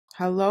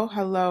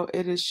Hello.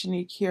 It is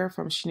Chanique here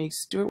from Chanique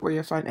Stewart, where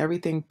you'll find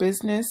everything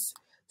business,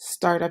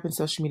 startup, and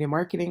social media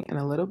marketing, and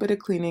a little bit of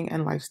cleaning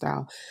and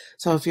lifestyle.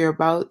 So, if you're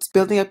about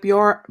building up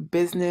your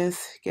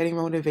business, getting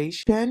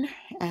motivation,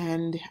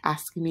 and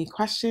asking me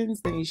questions,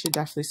 then you should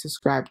definitely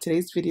subscribe.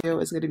 Today's video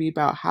is going to be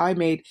about how I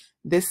made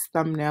this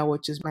thumbnail,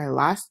 which is my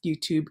last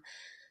YouTube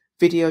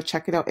video.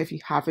 Check it out if you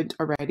haven't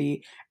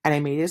already. And I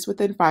made this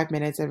within 5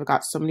 minutes. I've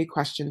got so many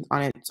questions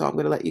on it, so I'm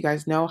going to let you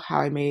guys know how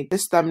I made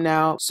this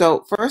thumbnail.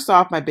 So first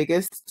off, my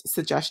biggest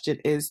suggestion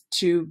is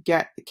to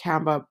get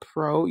Canva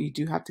Pro. You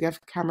do have to get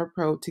Canva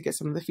Pro to get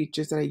some of the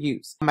features that I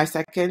use. My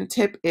second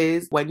tip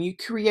is when you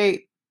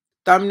create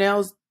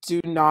thumbnails,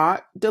 do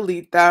not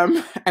delete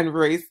them and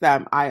erase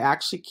them. I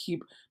actually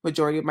keep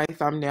majority of my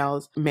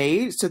thumbnails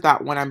made so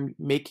that when I'm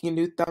making a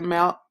new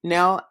thumbnail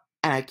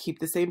and I keep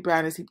the same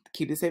brand, I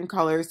keep the same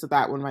colors, so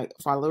that when my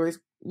followers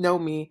know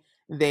me,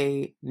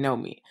 they know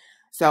me.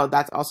 So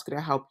that's also going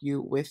to help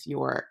you with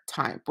your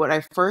time. What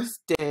I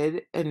first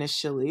did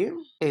initially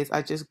is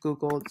I just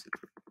I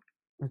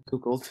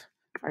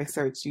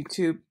searched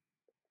YouTube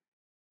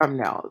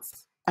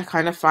thumbnails. I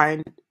kind of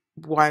find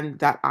one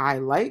that I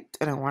liked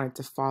and I wanted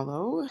to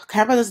follow.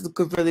 Canva does a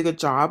really good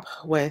job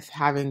with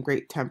having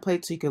great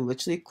templates, so you can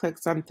literally click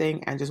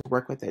something and just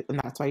work with it. And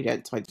that's what I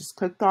did. So I just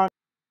clicked on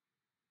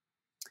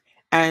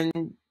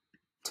and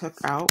took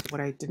out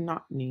what I did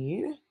not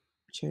need,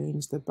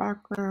 changed the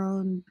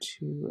background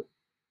to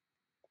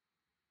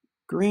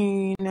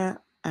green,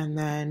 and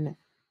then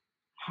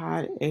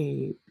had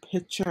a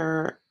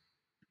picture.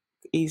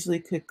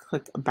 Easily could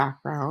click a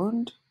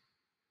background.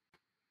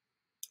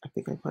 I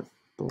think I put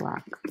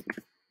black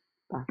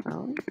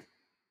background.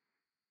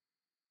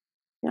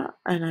 Yeah,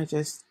 and I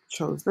just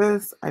chose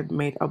this. I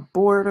made a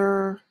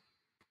border,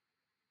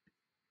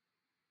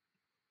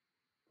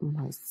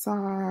 my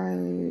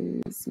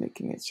size,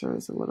 making it sure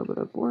it's a little bit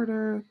of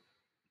border.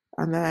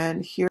 And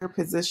then here,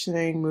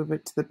 positioning, move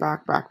it to the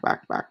back.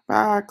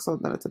 So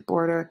that it's a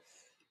border.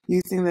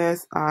 Using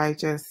this, I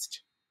just,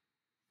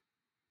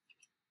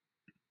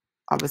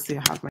 obviously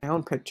I have my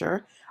own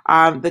picture.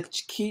 The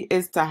key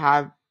is to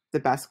have the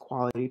best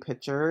quality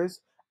pictures.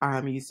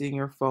 Using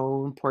your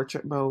phone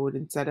portrait mode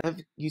instead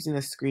of using a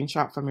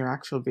screenshot from your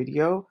actual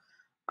video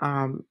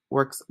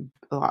works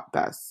a lot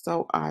best.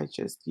 So I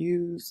just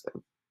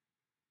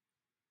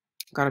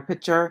got a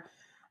picture,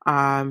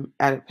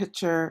 edit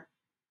picture,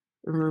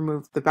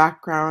 remove the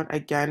background.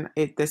 Again,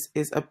 this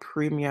is a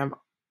premium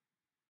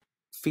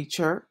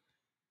feature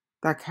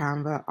that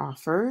Canva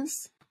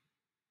offers.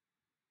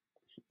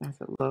 As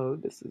it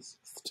loads, this is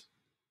just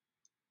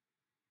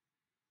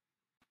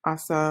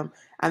awesome.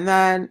 And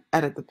then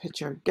edit the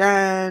picture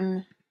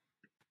again.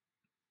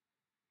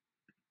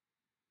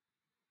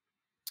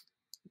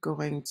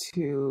 Going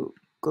to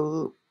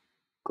glow,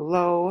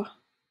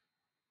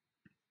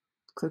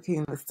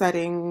 clicking the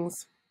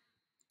settings,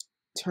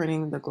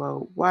 turning the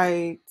glow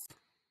white,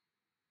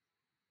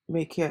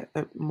 make it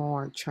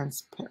more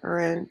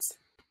transparent,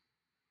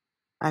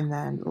 and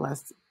then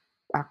less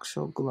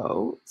actual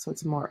glow. So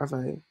it's more of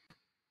a,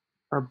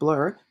 or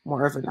blur,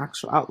 more of an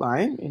actual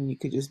outline, and you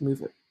could just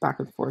move it back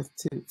and forth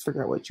to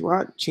figure out what you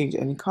want, change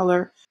any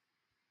color.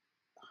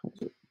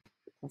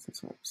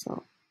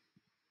 So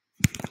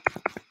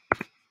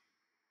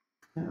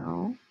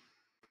now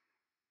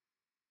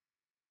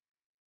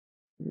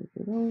move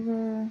it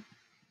over.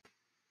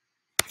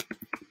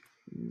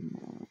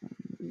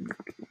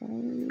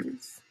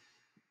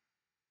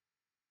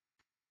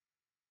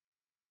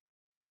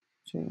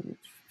 Change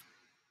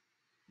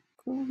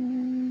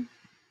color.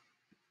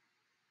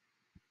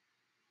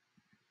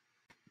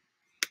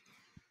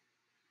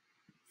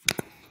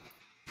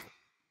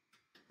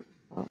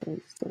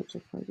 Still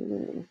just like it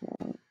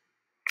without.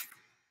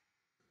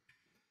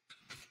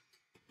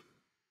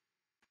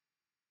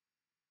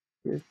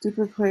 Here's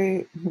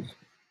duplicate.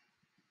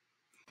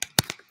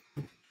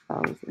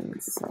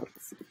 1,000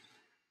 subs.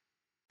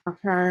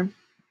 Okay.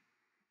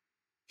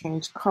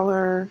 Change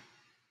color.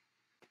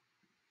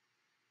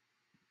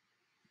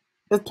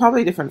 It's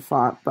probably a different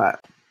font,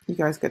 but you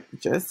guys get the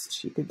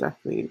gist. You could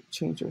definitely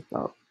change your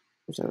thought,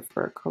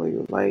 whichever color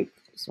you like.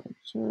 Just make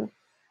sure.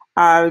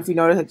 If you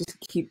notice, I just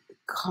keep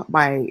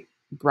my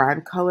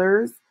brand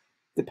colors.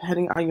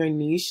 Depending on your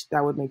niche,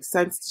 that would make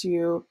sense to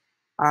you.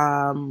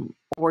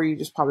 Or you're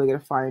just probably gonna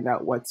find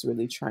out what's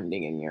really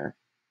trending in your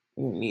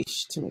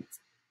niche to make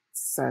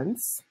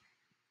sense.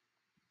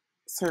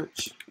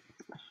 Search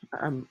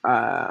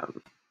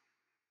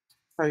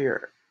for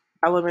your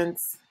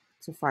elements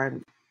to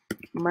find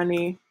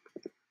money.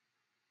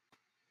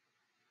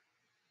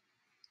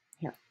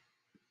 Here,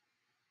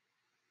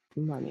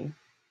 money.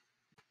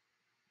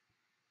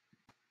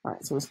 All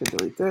right, so let's go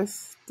delete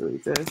this,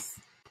 Boom.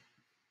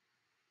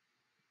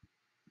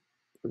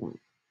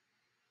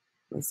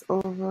 This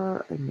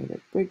over, I made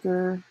it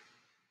bigger.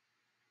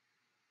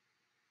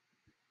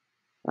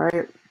 All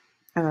right,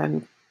 and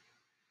then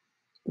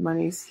the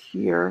money's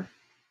here,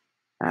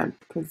 and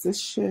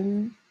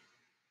position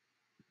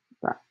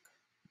back.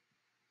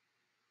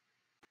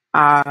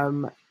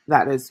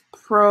 that is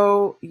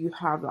Pro, you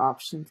have the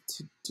option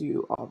to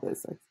do all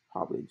this. I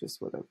probably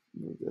just would have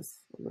moved this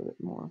a little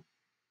bit more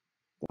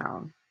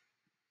down.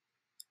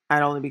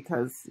 And only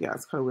because, yeah,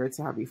 it's kind of weird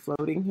to have you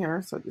floating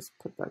here. So I just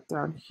put that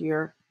down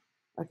here.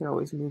 I can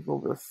always move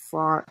over the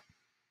font.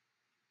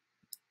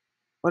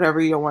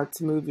 Whatever you don't want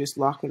to move, just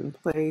lock it in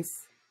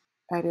place.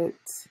 Edit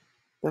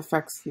the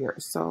effects here.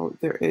 So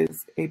there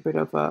is a bit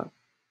of a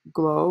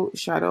glow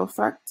shadow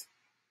effect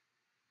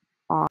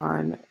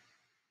on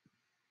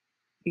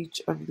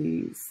each of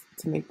these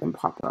to make them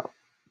pop up.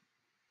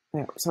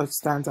 Yeah, so it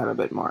stands out a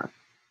bit more.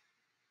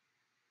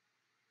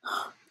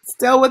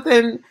 Still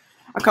within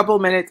a couple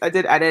of minutes. I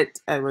did edit.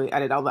 I really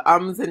edit all the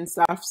ums and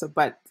stuff. So,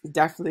 but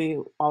definitely,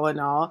 all in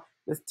all,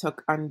 this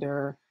took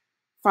under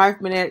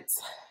 5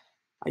 minutes.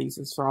 I use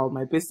this for all of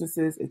my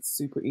businesses. It's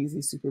super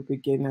easy, super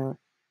beginner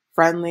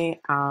friendly.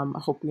 I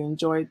hope you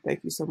enjoyed.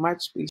 Thank you so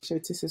much. Be sure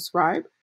to subscribe.